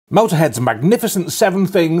Motorhead's magnificent 7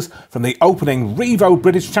 things from the opening Revo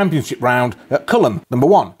British Championship round at Culham. Number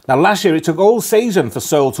 1. Now last year it took all season for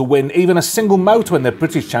Searle to win even a single moto in the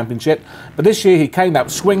British Championship, but this year he came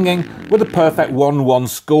out swinging with a perfect 1-1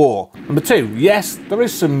 score. Number 2. Yes, there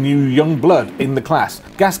is some new young blood in the class.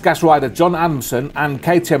 Gas rider John Adamson and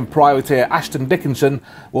KTM privateer Ashton Dickinson,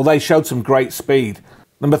 well, they showed some great speed.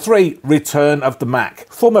 Number 3, return of the Mac.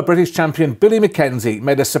 Former British champion Billy Mackenzie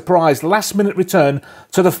made a surprise last-minute return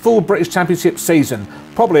to the full British Championship season,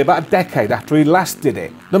 probably about a decade after he last did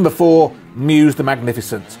it. Number 4, Muse the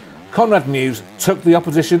Magnificent. Conrad Muse took the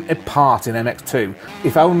opposition apart in MX2.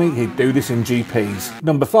 If only he'd do this in GPs.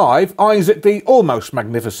 Number 5, Isaac the Almost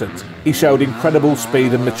Magnificent. He showed incredible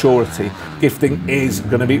speed and maturity. Gifting is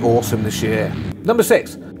going to be awesome this year. Number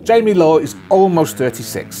 6, Jamie Law is almost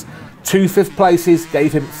 36. 2 5th places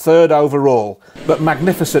gave him 3rd overall, but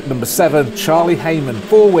magnificent number 7, Charlie Heyman,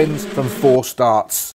 4 wins from 4 starts.